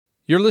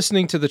You're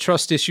listening to the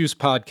Trust Issues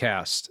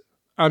Podcast.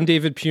 I'm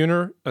David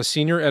Puner, a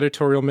senior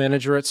editorial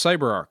manager at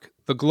CyberArk,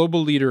 the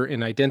global leader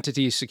in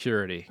identity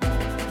security.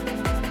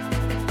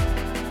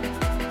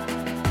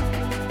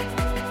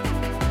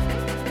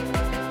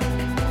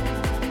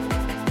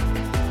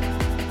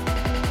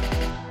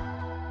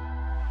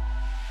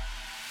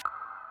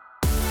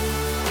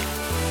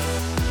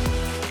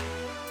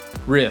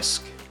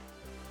 Risk.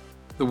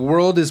 The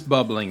world is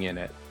bubbling in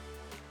it.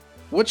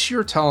 What's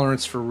your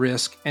tolerance for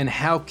risk, and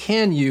how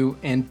can you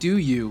and do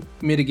you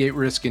mitigate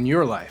risk in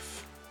your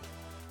life?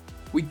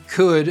 We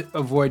could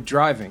avoid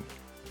driving.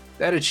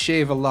 That'd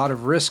shave a lot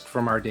of risk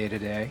from our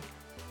day-to-day.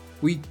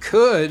 We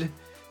could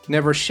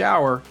never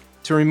shower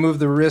to remove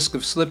the risk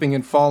of slipping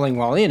and falling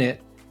while in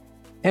it.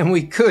 And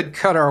we could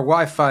cut our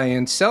Wi-Fi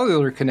and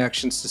cellular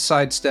connections to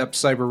sidestep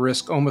cyber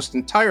risk almost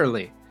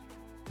entirely.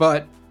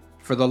 But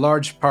for the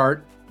large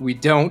part, we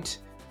don't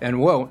and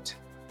won't.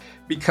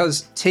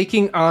 Because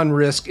taking on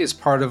risk is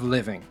part of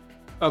living,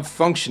 of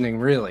functioning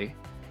really.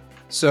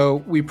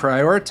 So we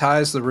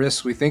prioritize the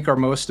risks we think are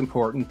most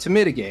important to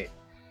mitigate.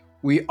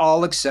 We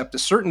all accept a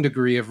certain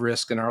degree of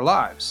risk in our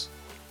lives.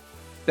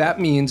 That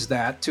means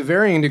that, to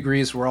varying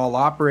degrees, we're all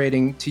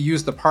operating, to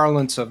use the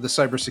parlance of the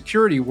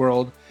cybersecurity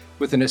world,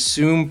 with an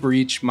assume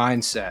breach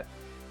mindset,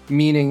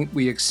 meaning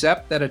we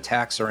accept that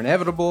attacks are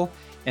inevitable,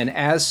 and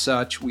as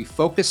such, we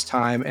focus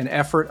time and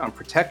effort on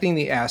protecting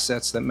the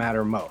assets that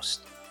matter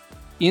most.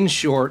 In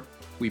short,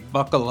 we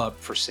buckle up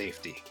for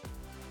safety.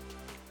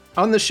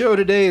 On the show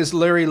today is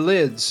Larry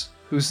Lidz,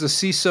 who's the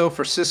CISO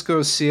for Cisco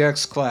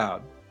CX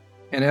Cloud.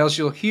 And as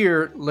you'll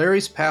hear,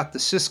 Larry's path to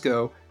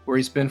Cisco, where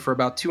he's been for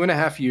about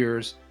 2.5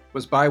 years,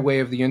 was by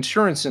way of the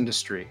insurance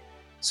industry.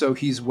 So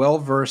he's well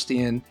versed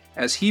in,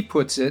 as he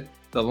puts it,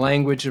 the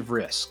language of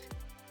risk.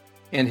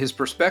 And his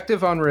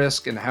perspective on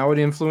risk and how it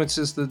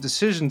influences the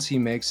decisions he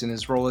makes in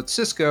his role at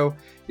Cisco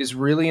is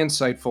really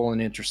insightful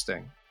and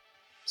interesting.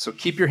 So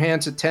keep your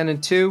hands at 10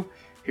 and 2.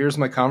 Here's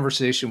my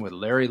conversation with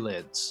Larry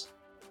Lidz.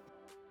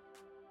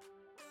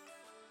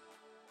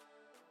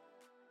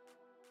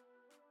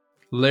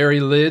 Larry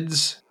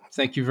Lidz,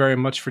 thank you very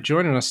much for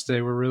joining us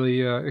today. We're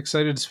really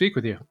excited to speak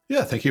with you.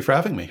 Yeah, thank you for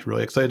having me.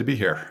 Really excited to be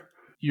here.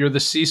 You're the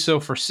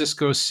CISO for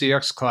Cisco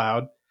CX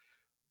Cloud.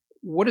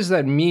 What does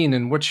that mean,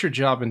 and what's your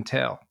job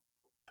entail?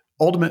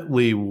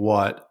 Ultimately,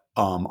 what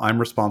I'm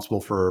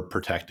responsible for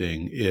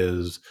protecting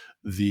is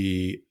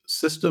the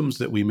systems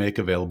that we make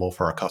available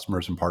for our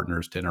customers and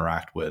partners to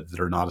interact with that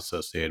are not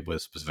associated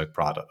with specific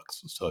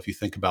products. So if you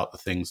think about the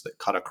things that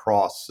cut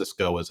across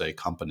Cisco as a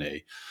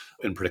company,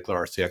 in particular,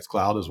 our CX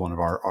Cloud is one of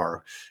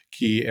our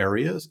key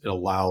areas. It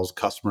allows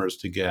customers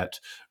to get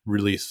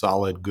really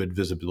solid, good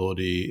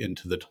visibility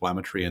into the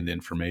telemetry and the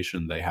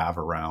information they have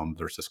around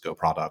their Cisco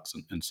products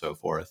and so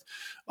forth.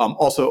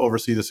 Also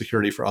oversee the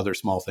security for other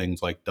small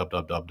things like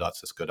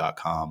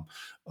www.cisco.com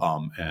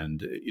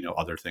and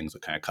other things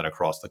that kind of cut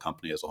across the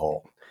company as a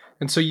whole.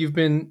 And so you've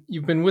been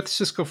with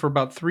Cisco for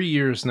about 3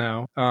 years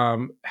now.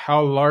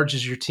 How large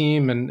is your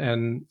team,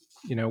 and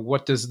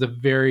what does the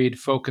varied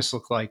focus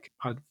look like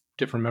on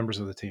different members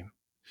of the team?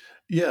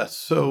 Yeah.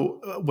 So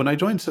when I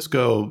joined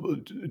Cisco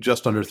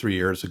just under 3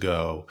 years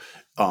ago,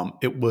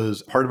 it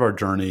was part of our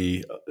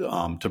journey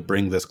to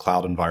bring this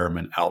cloud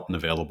environment out and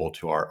available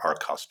to our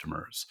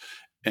customers.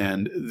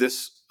 And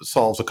this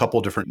solves a couple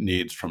of different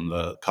needs from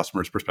the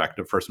customer's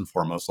perspective. First and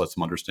foremost, lets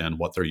them understand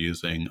what they're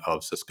using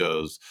of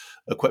Cisco's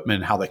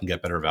equipment, how they can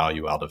get better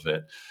value out of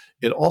it.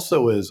 It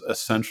also is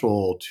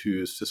essential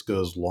to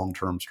Cisco's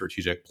long-term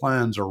strategic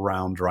plans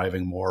around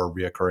driving more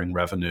reoccurring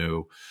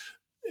revenue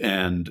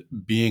and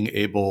being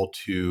able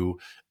to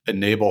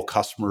enable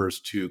customers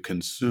to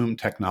consume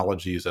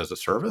technologies as a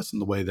service in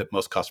the way that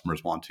most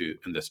customers want to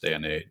in this day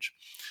and age.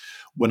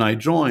 When I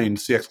joined,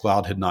 CX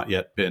Cloud had not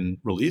yet been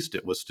released.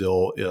 It was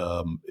still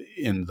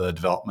in the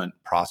development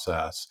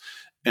process.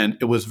 And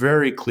it was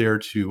very clear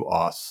to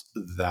us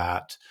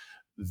that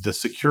the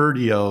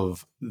security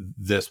of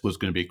this was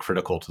going to be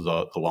critical to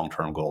the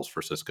long-term goals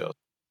for Cisco.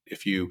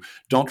 If you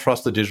don't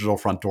trust the digital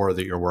front door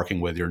that you're working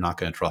with, you're not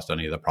going to trust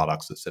any of the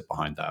products that sit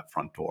behind that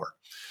front door.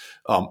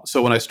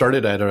 So when I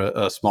started, I had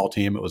a small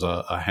team. It was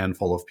a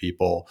handful of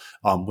people.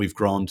 We've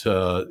grown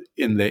to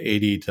in the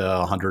 80 to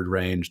 100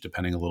 range,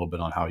 depending a little bit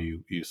on how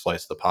you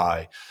slice the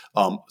pie.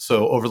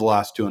 So over the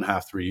last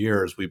 2.5, 3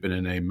 years, we've been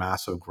in a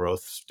massive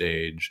growth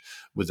stage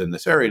within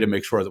this area to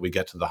make sure that we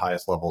get to the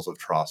highest levels of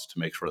trust, to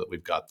make sure that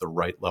we've got the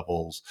right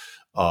levels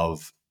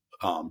of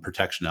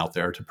protection out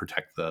there to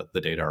protect the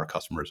data our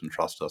customers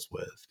entrust us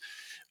with.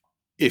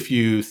 If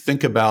you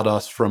think about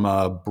us from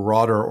a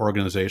broader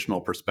organizational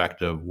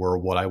perspective, we're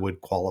what I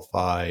would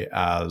qualify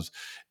as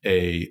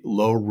a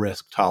low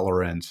risk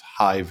tolerance,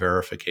 high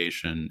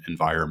verification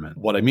environment.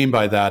 What I mean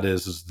by that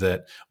is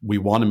that we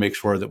want to make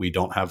sure that we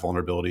don't have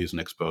vulnerabilities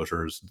and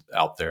exposures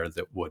out there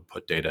that would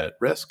put data at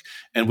risk.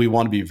 And we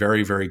want to be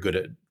very, very good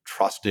at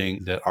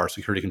trusting that our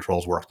security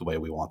controls work the way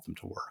we want them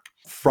to work.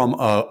 From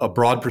a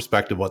broad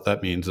perspective, what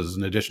that means is,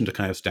 in addition to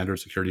kind of standard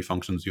security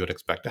functions you would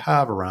expect to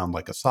have around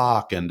like a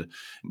SOC and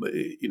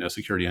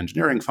security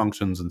engineering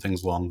functions and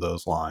things along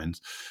those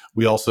lines,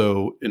 we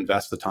also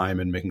invest the time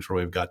in making sure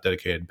we've got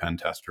dedicated pen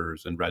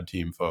testers and red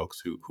team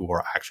folks who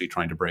are actually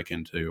trying to break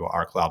into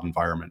our cloud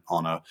environment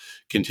on a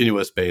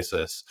continuous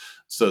basis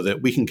so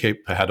that we can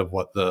keep ahead of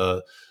what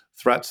the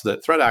threats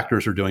that threat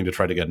actors are doing to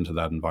try to get into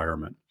that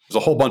environment.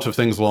 There's a whole bunch of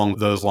things along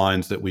those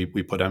lines that we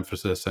put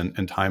emphasis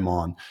and time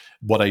on.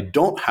 What I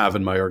don't have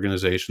in my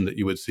organization that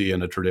you would see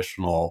in a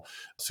traditional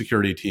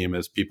security team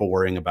is people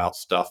worrying about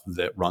stuff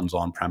that runs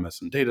on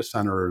premise in data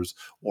centers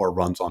or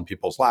runs on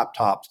people's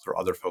laptops. There are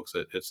other folks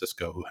at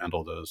Cisco who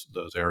handle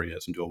those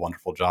areas and do a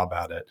wonderful job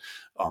at it.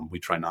 We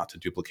try not to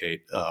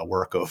duplicate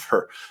work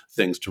over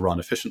things to run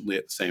efficiently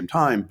at the same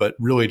time, but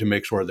really to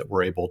make sure that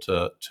we're able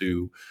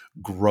to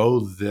grow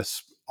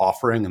this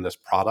offering and this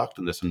product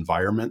and this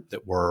environment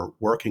that we're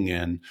working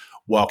in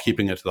while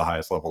keeping it to the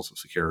highest levels of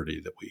security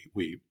that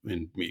we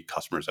meet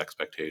customers'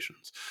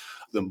 expectations.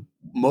 The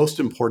most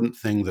important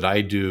thing that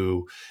I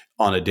do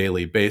on a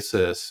daily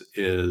basis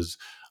is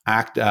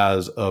act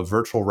as a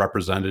virtual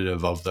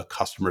representative of the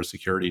customer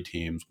security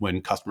teams when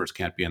customers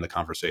can't be in the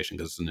conversation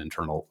because it's an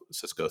internal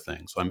Cisco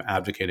thing. So I'm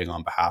advocating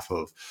on behalf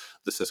of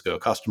the Cisco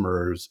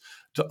customers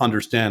to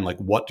understand, like,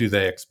 what do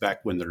they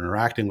expect when they're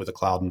interacting with a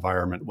cloud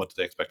environment? What do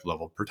they expect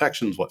level of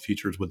protections? What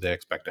features would they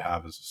expect to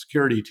have as a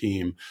security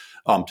team,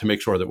 to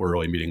make sure that we're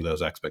really meeting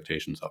those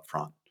expectations up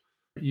front?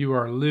 You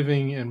are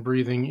living and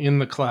breathing in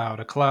the cloud,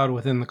 a cloud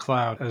within the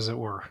cloud, as it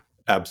were.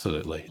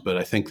 Absolutely. But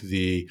I think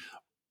the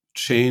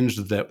change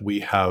that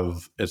we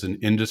have as an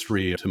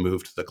industry to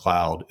move to the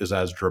cloud is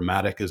as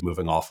dramatic as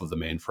moving off of the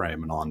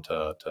mainframe and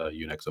onto to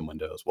Unix and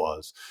Windows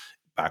was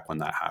back when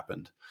that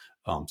happened.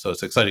 So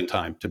it's an exciting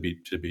time to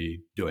be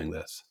doing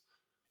this.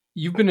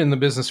 You've been in the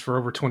business for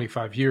over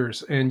 25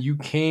 years, and you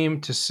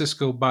came to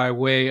Cisco by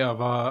way of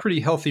a pretty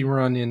healthy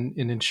run in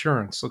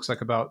insurance. Looks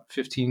like about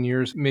 15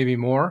 years, maybe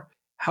more.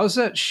 How's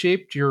that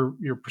shaped your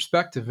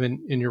perspective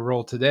in your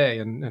role today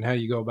and how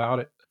you go about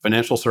it?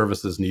 Financial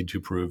services need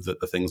to prove that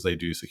the things they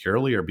do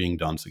securely are being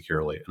done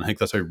securely. And I think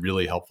that's a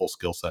really helpful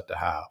skill set to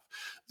have.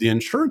 The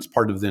insurance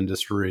part of the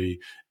industry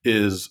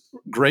is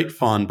great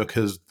fun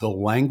because the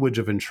language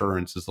of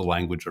insurance is the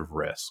language of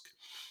risk.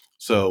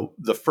 So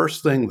the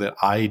first thing that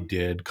I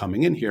did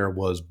coming in here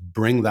was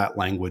bring that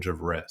language of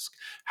risk.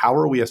 How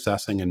are we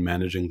assessing and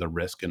managing the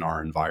risk in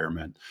our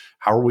environment?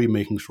 How are we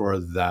making sure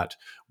that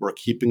we're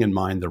keeping in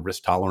mind the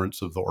risk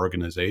tolerance of the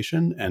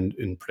organization, and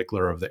in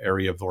particular of the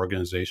area of the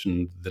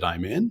organization that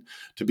I'm in,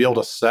 to be able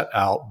to set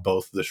out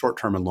both the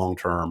short-term and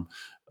long-term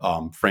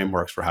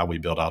frameworks for how we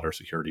build out our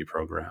security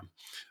program.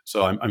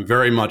 So I'm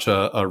very much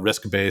a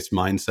risk-based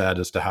mindset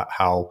as to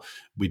how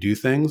we do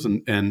things.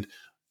 And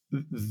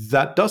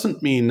that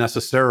doesn't mean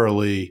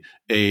necessarily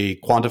a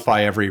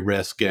quantify every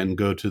risk and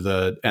go to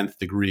the nth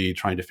degree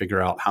trying to figure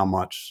out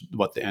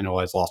what the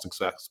annualized loss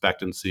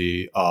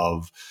expectancy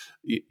of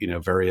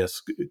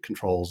various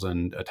controls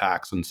and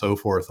attacks and so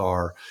forth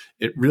are.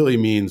 It really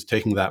means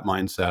taking that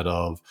mindset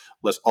of,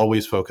 let's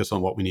always focus on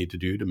what we need to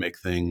do to make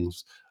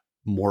things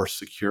more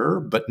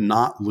secure, but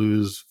not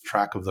lose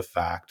track of the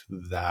fact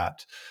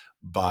that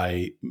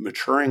by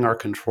maturing our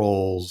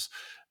controls,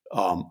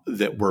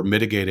 that we're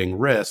mitigating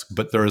risk,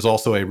 but there is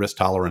also a risk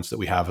tolerance that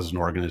we have as an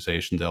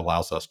organization that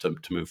allows us to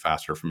move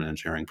faster from an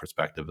engineering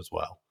perspective as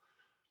well.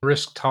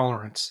 Risk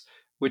tolerance,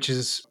 which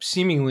is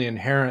seemingly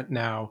inherent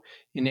now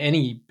in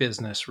any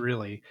business,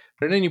 really.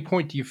 But at any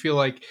point, do you feel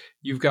like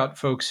you've got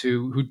folks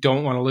who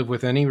don't want to live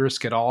with any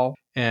risk at all,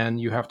 and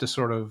you have to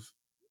sort of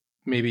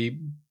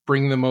maybe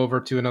bring them over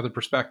to another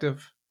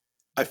perspective?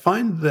 I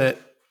find that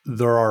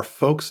there are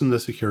folks in the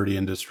security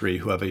industry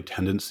who have a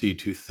tendency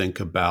to think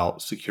about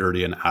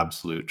security in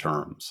absolute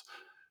terms.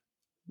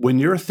 When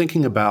you're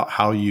thinking about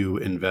how you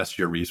invest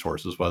your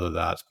resources, whether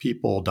that's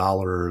people,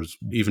 dollars,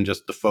 even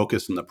just the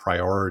focus and the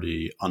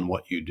priority on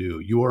what you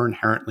do, you are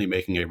inherently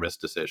making a risk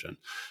decision.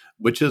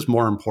 Which is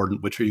more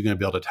important? Which are you going to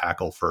be able to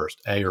tackle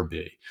first, A or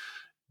B?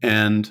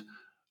 And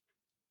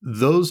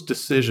those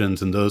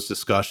decisions and those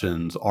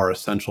discussions are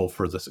essential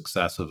for the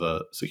success of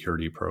a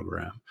security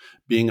program.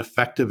 Being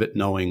effective at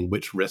knowing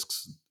which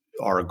risks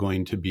are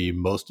going to be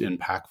most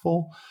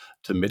impactful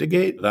to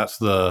mitigate, that's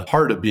the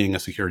heart of being a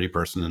security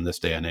person in this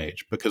day and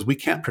age, because we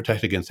can't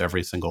protect against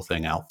every single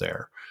thing out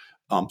there.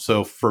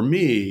 So for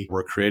me,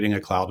 we're creating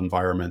a cloud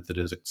environment that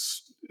is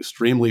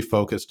extremely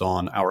focused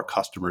on our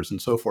customers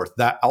and so forth.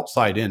 That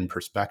outside-in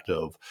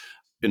perspective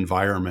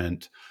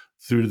environment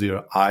through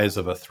the eyes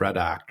of a threat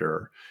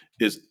actor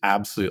is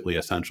absolutely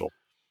essential.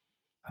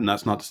 And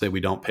that's not to say we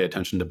don't pay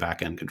attention to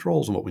back-end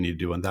controls and what we need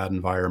to do in that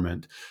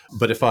environment.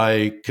 But if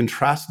I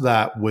contrast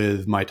that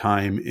with my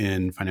time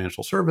in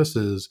financial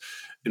services,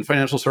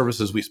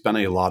 we spent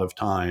a lot of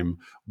time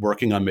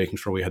working on making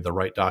sure we had the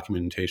right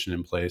documentation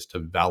in place to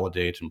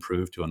validate and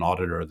prove to an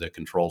auditor that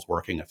controls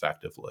working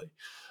effectively.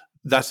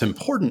 That's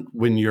important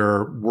when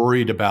you're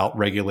worried about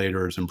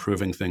regulators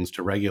improving things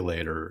to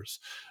regulators.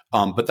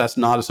 But that's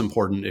not as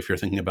important if you're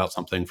thinking about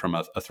something from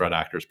a threat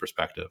actor's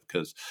perspective,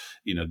 because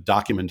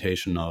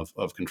documentation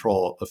of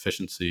control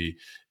efficiency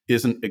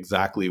isn't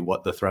exactly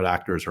what the threat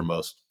actors are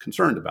most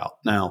concerned about.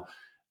 Now,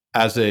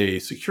 as a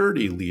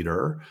security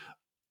leader,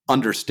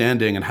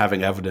 understanding and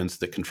having evidence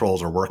that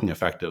controls are working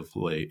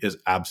effectively is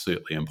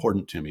absolutely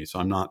important to me. So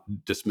I'm not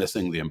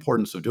dismissing the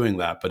importance of doing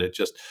that, but it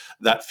just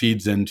that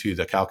feeds into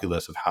the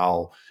calculus of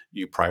how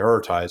you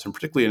prioritize, and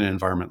particularly in an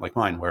environment like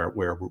mine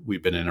where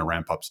we've been in a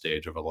ramp up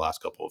stage over the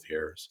last couple of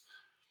years.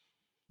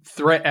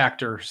 Threat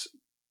actors,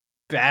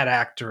 bad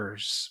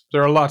actors,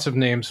 there are lots of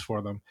names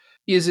for them.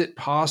 Is it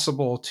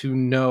possible to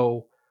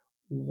know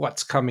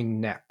what's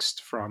coming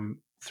next from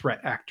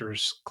threat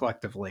actors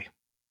collectively?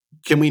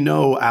 Can we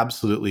know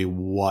absolutely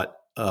what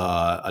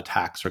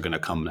attacks are going to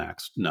come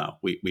next? No,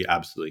 we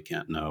absolutely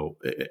can't know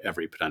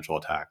every potential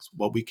attacks.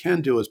 What we can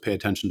do is pay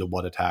attention to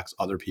what attacks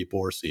other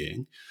people are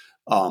seeing,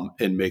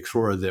 and make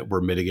sure that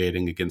we're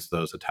mitigating against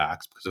those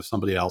attacks. Because if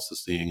somebody else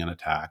is seeing an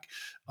attack,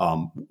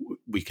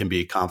 we can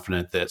be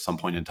confident that at some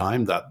point in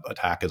time that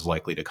attack is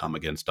likely to come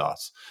against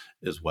us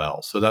as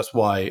well. So that's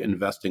why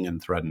investing in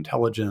threat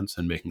intelligence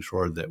and making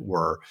sure that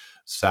we're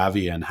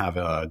savvy and have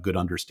a good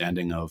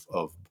understanding of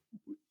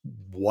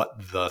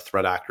what the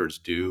threat actors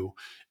do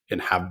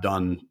and have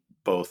done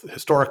both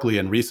historically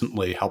and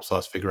recently helps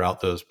us figure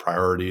out those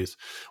priorities.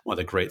 One of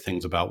the great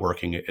things about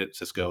working at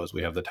Cisco is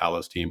we have the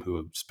Talos team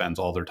who spends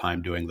all their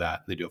time doing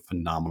that. They do a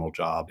phenomenal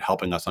job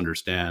helping us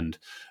understand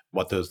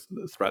what those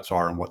threats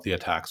are and what the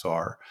attacks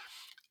are.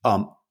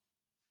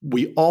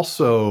 We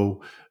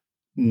also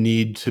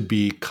need to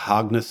be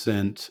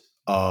cognizant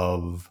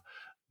of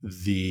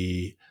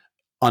the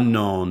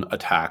unknown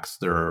attacks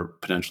that are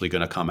potentially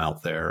going to come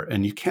out there.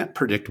 And you can't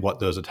predict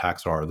what those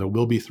attacks are. There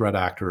will be threat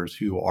actors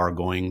who are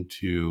going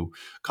to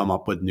come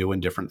up with new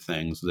and different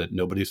things that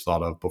nobody's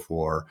thought of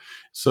before.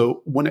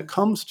 So when it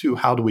comes to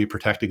how do we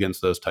protect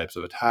against those types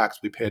of attacks,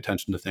 we pay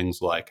attention to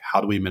things like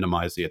how do we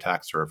minimize the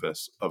attack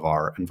surface of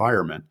our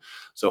environment?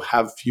 So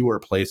have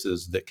fewer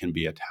places that can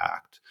be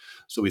attacked.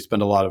 So we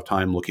spend a lot of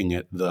time looking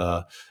at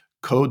the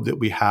code that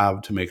we have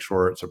to make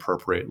sure it's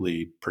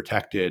appropriately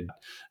protected.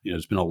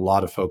 There's been a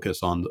lot of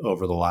focus on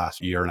over the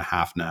last year and a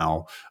half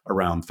now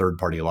around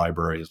third-party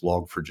libraries.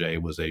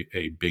 Log4j was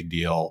a big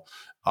deal,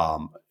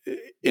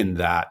 in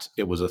that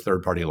it was a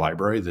third-party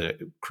library that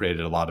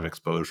created a lot of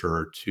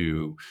exposure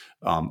to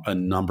a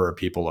number of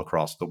people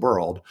across the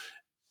world.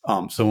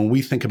 So when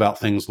we think about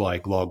things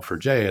like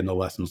Log4j and the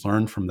lessons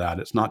learned from that,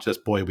 it's not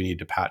just, boy, we need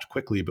to patch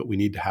quickly, but we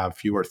need to have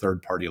fewer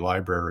third-party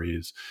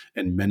libraries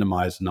and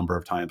minimize the number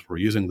of times we're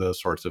using those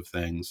sorts of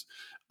things,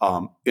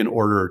 in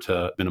order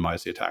to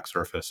minimize the attack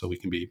surface so we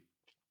can be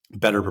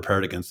better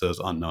prepared against those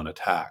unknown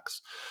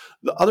attacks.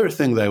 The other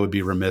thing that I would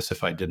be remiss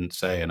if I didn't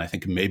say, and I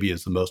think maybe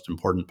is the most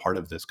important part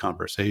of this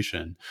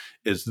conversation,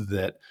 is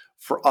that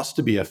for us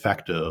to be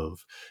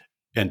effective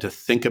and to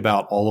think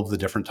about all of the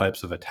different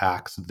types of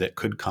attacks that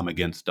could come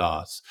against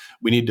us,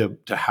 we need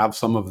to have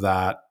some of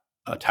that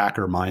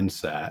attacker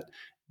mindset.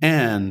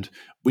 And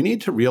we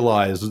need to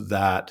realize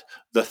that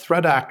the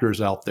threat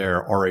actors out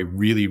there are a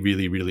really,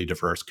 really, really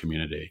diverse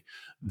community.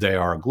 They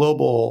are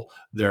global.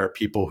 There are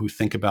people who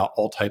think about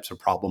all types of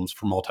problems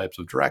from all types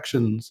of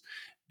directions.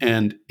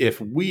 And if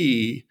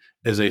we,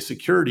 as a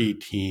security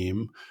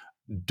team,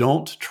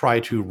 don't try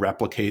to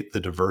replicate the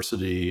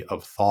diversity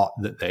of thought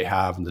that they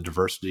have and the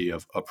diversity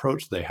of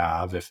approach they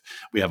have, if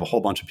we have a whole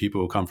bunch of people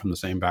who come from the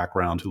same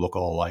background, who look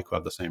all alike, who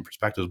have the same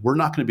perspectives, we're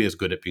not going to be as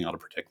good at being able to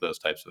predict those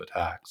types of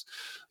attacks.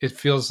 It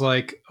feels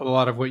like a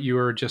lot of what you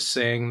were just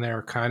saying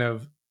there kind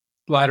of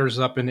ladders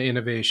up into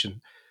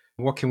innovation.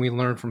 What can we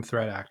learn from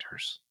threat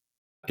actors?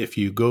 If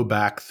you go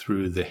back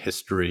through the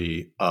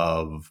history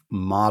of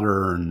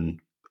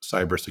modern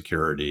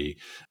cybersecurity,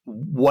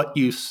 what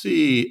you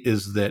see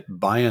is that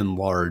by and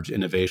large,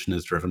 innovation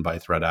is driven by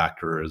threat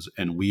actors,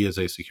 and we as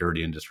a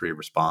security industry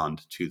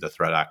respond to the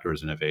threat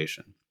actors'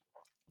 innovation.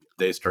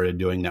 They started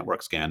doing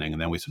network scanning,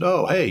 and then we said,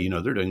 oh, hey,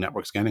 they're doing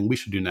network scanning, we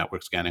should do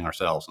network scanning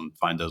ourselves and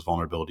find those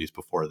vulnerabilities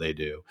before they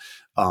do.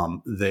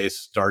 They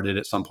started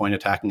at some point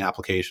attacking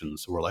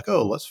applications, so we're like,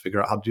 oh, let's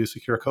figure out how to do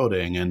secure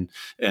coding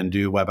and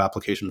do web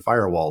application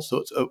firewalls.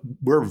 So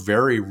we're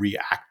very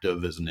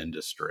reactive as an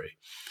industry.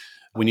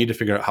 We need to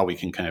figure out how we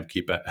can kind of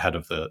keep ahead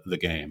of the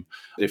game.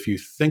 If you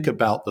think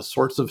about the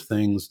sorts of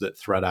things that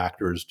threat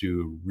actors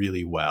do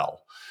really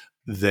well,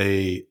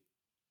 they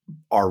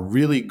are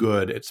really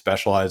good at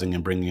specializing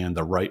and bringing in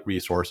the right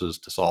resources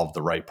to solve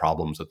the right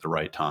problems at the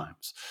right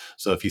times.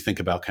 So if you think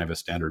about kind of a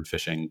standard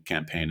phishing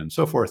campaign and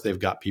so forth, they've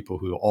got people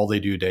who all they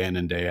do day in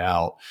and day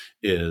out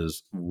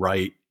is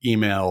write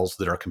emails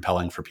that are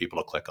compelling for people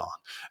to click on.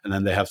 And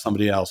then they have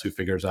somebody else who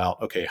figures out,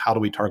 okay, how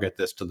do we target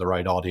this to the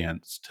right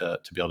audience to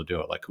be able to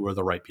do it? Like, who are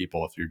the right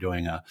people? If you're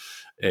doing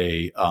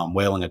a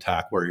whaling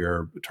attack where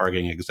you're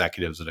targeting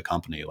executives at a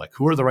company, like,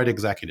 who are the right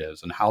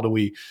executives, and how do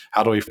we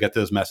get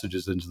those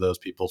messages into those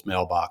people's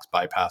mailbox,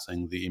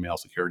 bypassing the email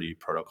security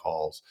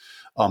protocols?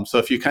 So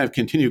if you kind of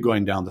continue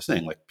going down this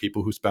thing, like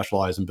people who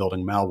specialize in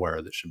building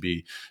malware that should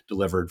be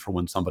delivered for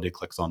when somebody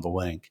clicks on the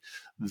link,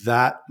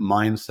 that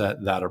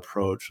mindset, that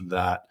approach,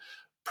 that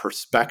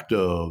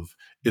perspective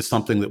is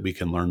something that we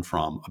can learn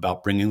from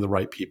about bringing the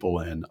right people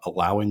in,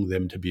 allowing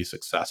them to be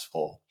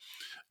successful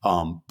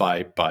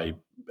by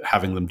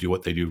having them do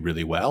what they do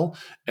really well,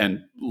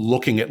 and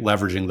looking at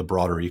leveraging the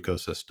broader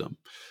ecosystem.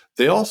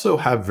 They also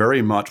have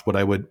very much what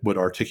I would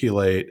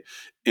articulate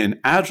in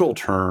agile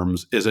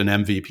terms is an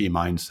MVP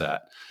mindset.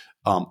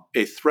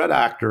 A threat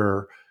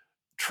actor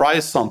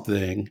tries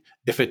something.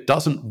 If it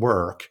doesn't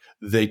work,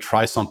 they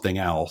try something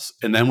else.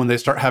 And then when they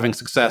start having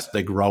success,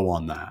 they grow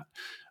on that.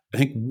 I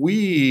think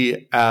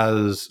we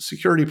as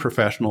security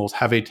professionals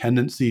have a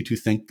tendency to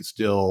think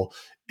still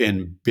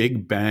in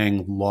big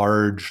bang,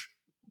 large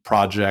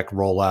project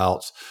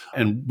rollouts.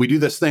 And we do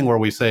this thing where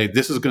we say,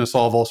 this is going to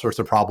solve all sorts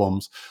of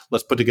problems.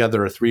 Let's put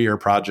together a 3-year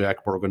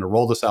project. We're going to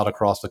roll this out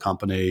across the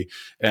company,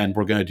 and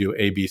we're going to do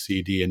A, B,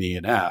 C, D, and E,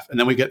 and F. And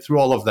then we get through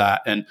all of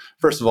that. And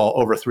first of all,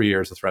 over 3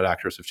 years, the threat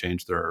actors have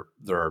changed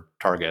their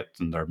targets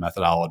and their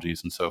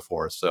methodologies and so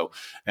forth. So,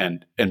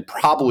 and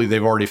probably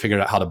they've already figured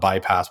out how to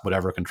bypass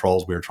whatever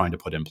controls we were trying to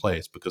put in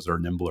place because they're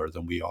nimbler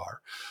than we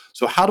are.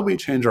 So how do we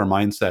change our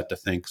mindset to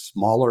think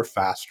smaller,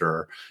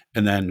 faster,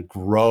 and then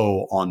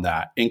grow on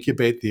that,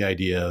 incubate the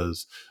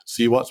ideas,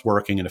 see what's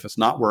working, and if it's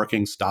not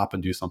working, stop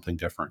and do something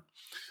different.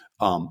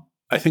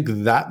 I think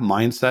that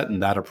mindset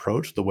and that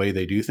approach, the way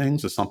they do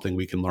things, is something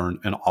we can learn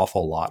an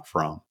awful lot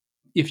from.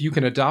 If you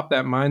can adopt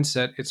that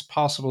mindset, it's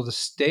possible to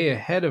stay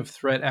ahead of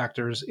threat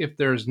actors if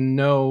there's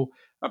no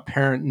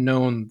apparent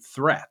known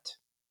threat.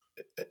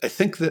 I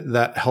think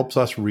that helps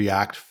us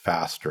react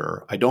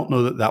faster. I don't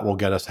know that will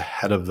get us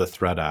ahead of the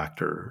threat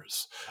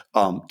actors.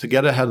 To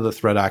get ahead of the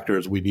threat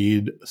actors, we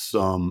need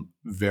some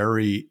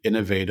very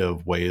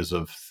innovative ways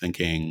of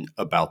thinking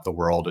about the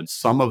world. And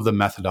some of the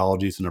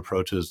methodologies and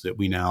approaches that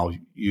we now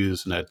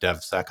use in a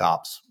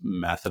DevSecOps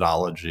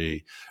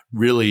methodology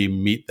really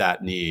meet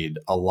that need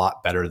a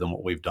lot better than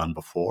what we've done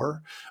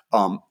before,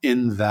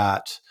 in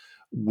that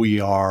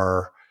we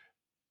are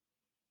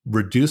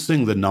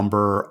reducing the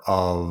number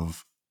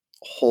of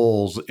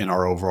holes in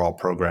our overall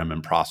program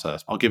and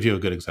process. I'll give you a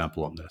good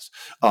example on this.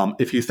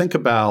 If you think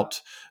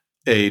about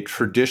a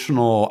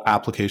traditional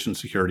application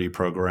security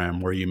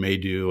program where you may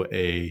do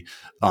a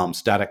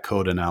static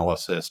code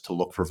analysis to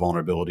look for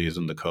vulnerabilities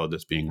in the code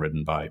that's being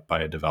written by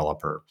a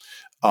developer.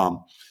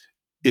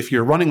 If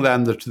you're running that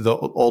in the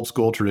old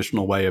school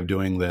traditional way of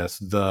doing this,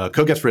 the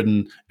code gets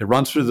written, it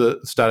runs through the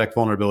static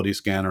vulnerability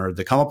scanner,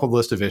 they come up with a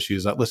list of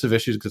issues, that list of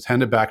issues gets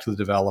handed back to the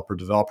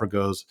developer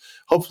goes,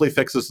 hopefully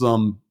fixes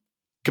them,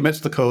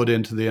 commits the code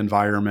into the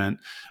environment,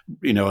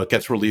 it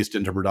gets released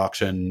into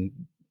production,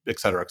 et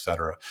cetera, et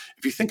cetera.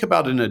 If you think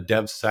about it in a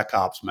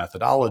DevSecOps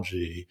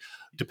methodology,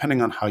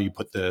 depending on how you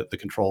put the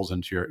controls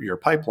into your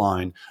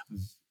pipeline,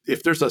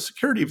 if there's a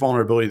security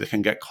vulnerability that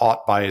can get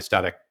caught by a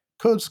static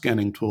code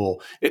scanning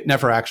tool, it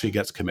never actually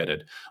gets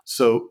committed.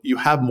 So you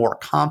have more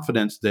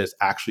confidence that it's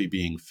actually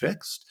being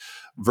fixed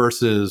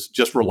versus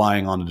just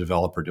relying on a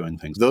developer doing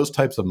things. Those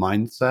types of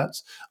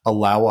mindsets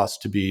allow us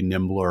to be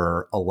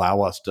nimbler,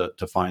 allow us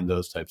to find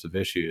those types of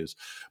issues.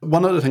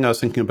 One other thing I was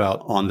thinking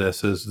about on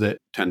this is that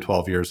 10,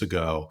 12 years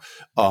ago,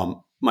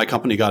 my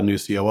company got a new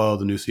COO.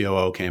 The new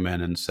COO came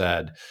in and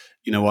said,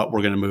 you know what,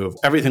 we're going to move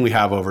everything we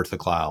have over to the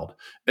cloud.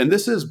 And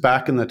this is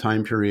back in the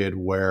time period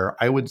where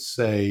I would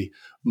say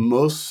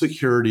most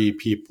security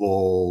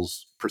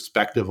people's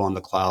perspective on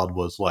the cloud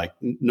was like,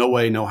 no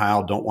way, no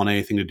how, don't want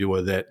anything to do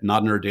with it.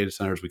 Not in our data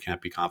centers. We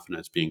can't be confident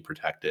it's being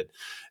protected.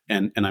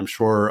 And I'm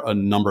sure a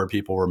number of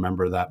people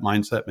remember that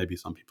mindset. Maybe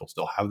some people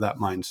still have that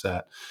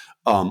mindset.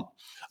 I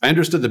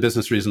understood the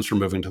business reasons for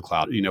moving to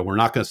cloud. We're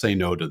not going to say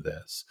no to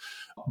this.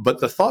 But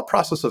the thought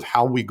process of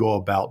how we go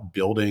about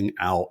building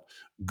out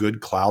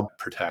good cloud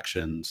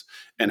protections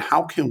and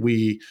how can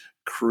we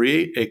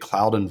create a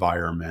cloud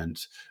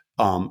environment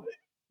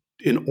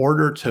in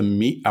order to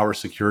meet our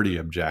security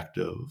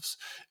objectives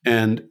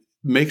and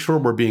make sure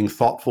we're being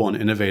thoughtful and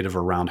innovative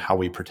around how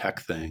we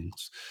protect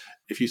things.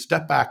 If you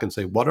step back and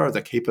say, what are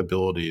the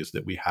capabilities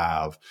that we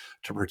have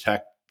to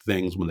protect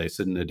things when they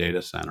sit in a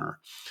data center?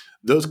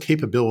 Those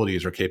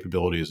capabilities are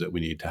capabilities that we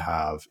need to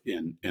have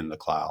in the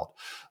cloud.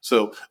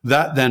 So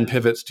that then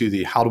pivots to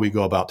the how do we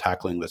go about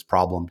tackling this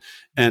problem?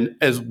 And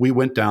as we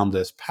went down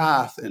this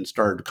path and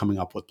started coming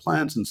up with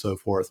plans and so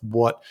forth,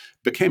 what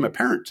became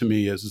apparent to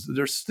me is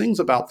there's things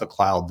about the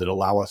cloud that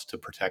allow us to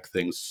protect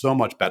things so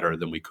much better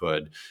than we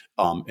could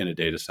in a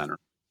data center.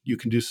 You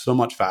can do so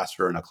much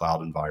faster in a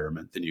cloud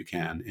environment than you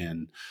can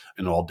in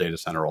an old data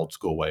center, old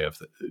school way of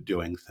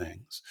doing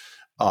things.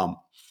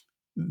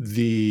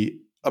 The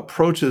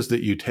approaches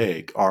that you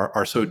take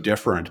are so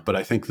different, but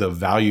I think the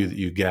value that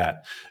you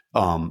get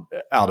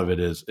out of it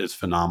is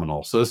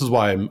phenomenal. So this is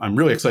why I'm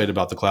really excited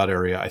about the cloud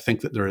area. I think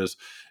that there is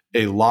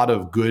a lot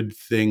of good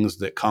things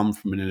that come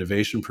from an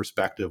innovation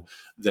perspective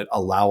that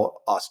allow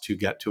us to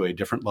get to a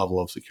different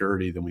level of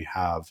security than we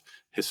have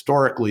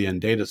historically in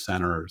data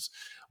centers,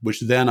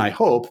 which then I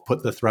hope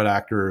put the threat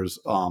actors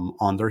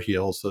on their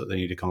heels so that they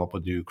need to come up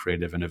with new,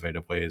 creative,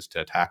 innovative ways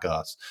to attack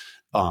us.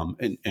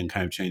 And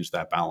kind of change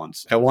that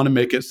balance. I want to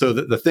make it so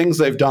that the things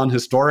they've done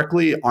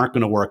historically aren't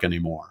going to work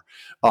anymore.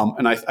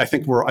 And I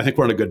think we're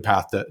on a good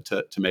path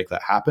to make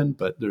that happen.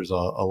 But there's a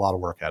lot of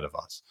work ahead of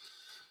us.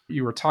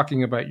 You were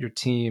talking about your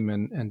team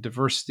and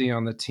diversity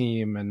on the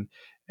team,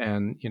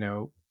 and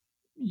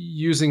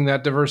using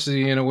that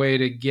diversity in a way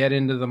to get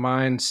into the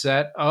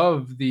mindset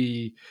of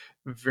the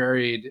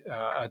varied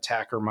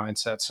attacker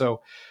mindset.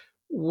 So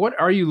what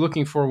are you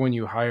looking for when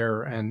you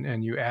hire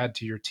and you add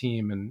to your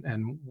team,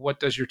 and what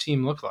does your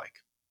team look like?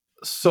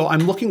 So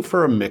I'm looking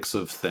for a mix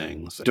of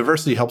things.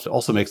 Diversity helps,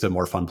 also makes it a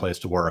more fun place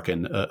to work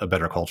and a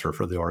better culture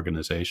for the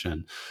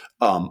organization.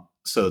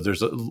 So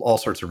there's all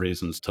sorts of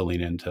reasons to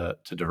lean into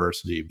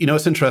diversity.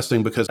 It's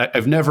interesting because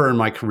I've never in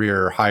my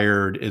career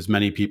hired as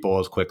many people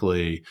as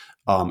quickly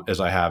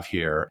as I have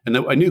here. And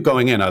I knew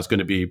going in I was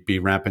going to be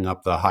ramping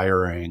up the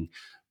hiring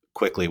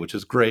quickly, which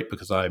is great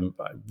because I'm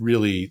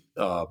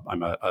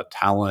a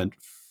talent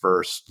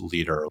first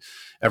leader.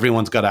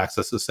 Everyone's got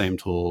access to the same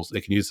tools.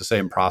 They can use the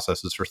same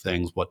processes for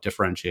things. What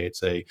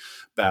differentiates a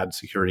bad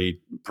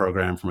security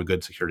program from a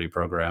good security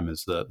program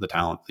is the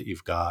talent that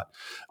you've got.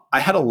 I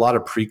had a lot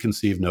of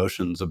preconceived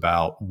notions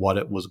about what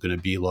it was going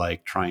to be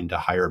like trying to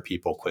hire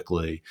people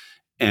quickly.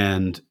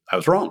 And I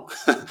was wrong.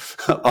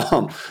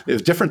 It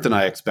was different than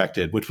I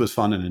expected, which was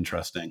fun and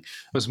interesting.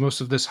 Was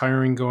most of this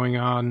hiring going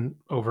on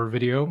over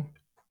video?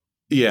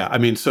 Yeah, I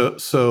mean, so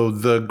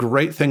the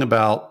great thing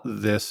about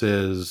this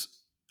is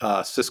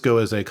Cisco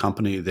is a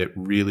company that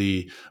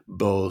really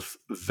both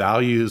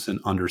values and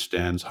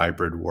understands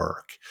hybrid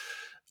work.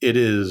 It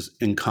is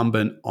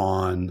incumbent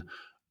on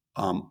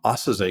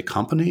us as a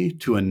company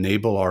to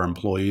enable our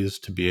employees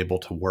to be able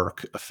to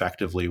work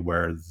effectively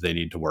where they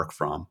need to work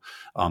from.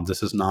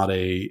 This is not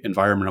a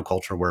environmental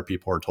culture where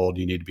people are told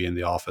you need to be in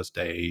the office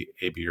day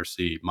A, B, or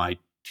C. My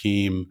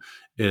team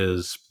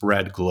is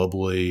spread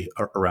globally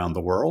around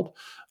the world.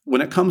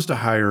 When it comes to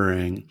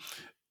hiring,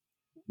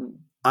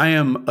 I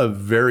am a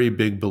very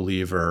big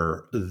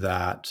believer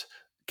that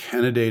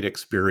candidate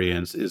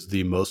experience is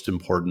the most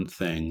important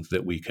thing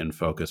that we can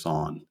focus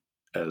on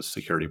as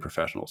security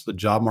professionals. The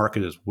job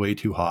market is way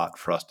too hot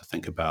for us to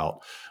think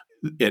about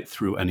it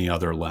through any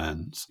other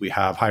lens. We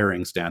have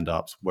hiring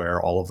stand-ups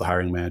where all of the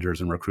hiring managers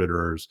and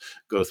recruiters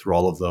go through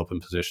all of the open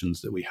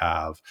positions that we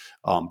have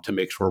to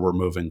make sure we're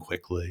moving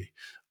quickly.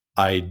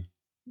 I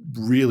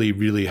really,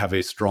 really have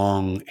a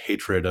strong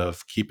hatred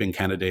of keeping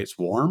candidates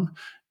warm.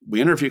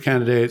 We interview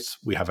candidates,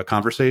 we have a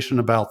conversation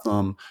about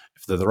them.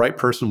 If they're the right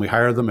person, we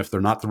hire them. If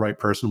they're not the right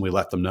person, we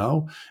let them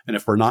know. And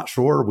if we're not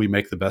sure, we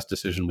make the best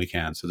decision we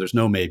can. So there's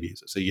no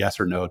maybes. It's a yes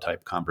or no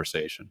type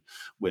conversation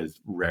with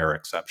rare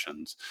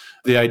exceptions.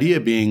 The idea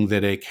being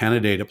that a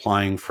candidate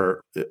applying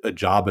for a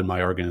job in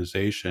my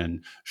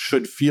organization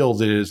should feel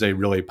that it is a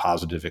really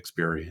positive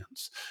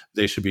experience.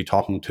 They should be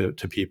talking to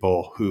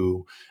people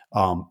who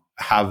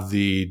have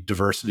the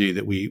diversity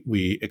that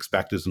we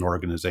expect as an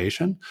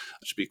organization.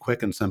 It should be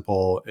quick and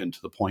simple and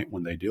to the point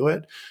when they do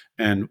it.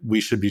 And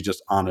we should be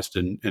just honest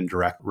and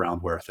direct around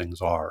where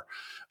things are.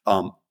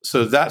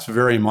 So that's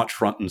very much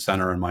front and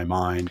center in my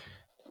mind.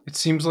 It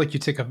seems like you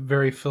take a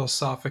very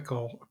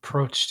philosophical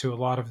approach to a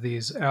lot of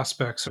these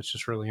aspects, which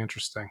is really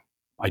interesting.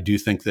 I do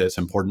think that it's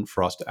important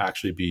for us to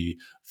actually be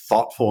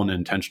thoughtful and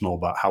intentional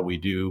about how we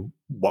do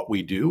what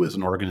we do as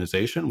an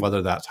organization,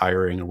 whether that's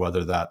hiring or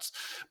whether that's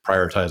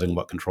prioritizing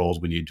what controls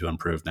we need to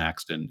improve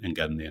next and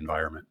get in the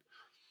environment.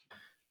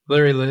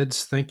 Larry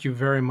Lidz, thank you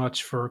very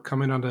much for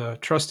coming on to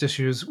Trust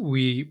Issues.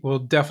 We will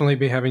definitely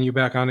be having you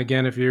back on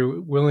again if you're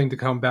willing to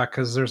come back,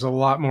 because there's a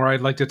lot more I'd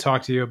like to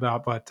talk to you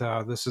about, but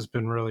this has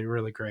been really,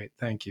 really great.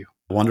 Thank you.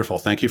 Wonderful.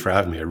 Thank you for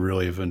having me. I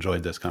really have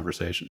enjoyed this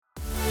conversation.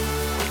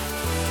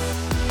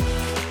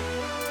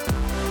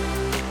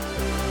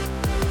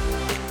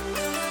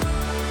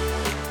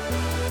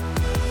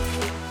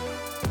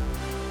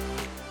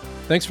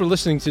 Thanks for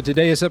listening to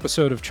today's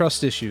episode of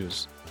Trust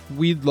Issues.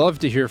 We'd love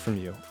to hear from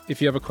you.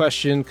 If you have a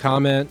question,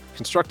 comment,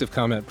 constructive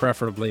comment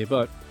preferably,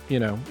 but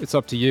it's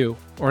up to you,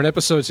 or an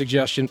episode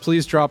suggestion,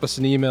 please drop us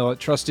an email at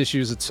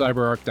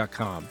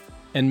trustissues@cyberark.com.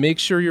 And make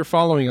sure you're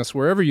following us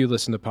wherever you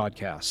listen to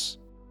podcasts.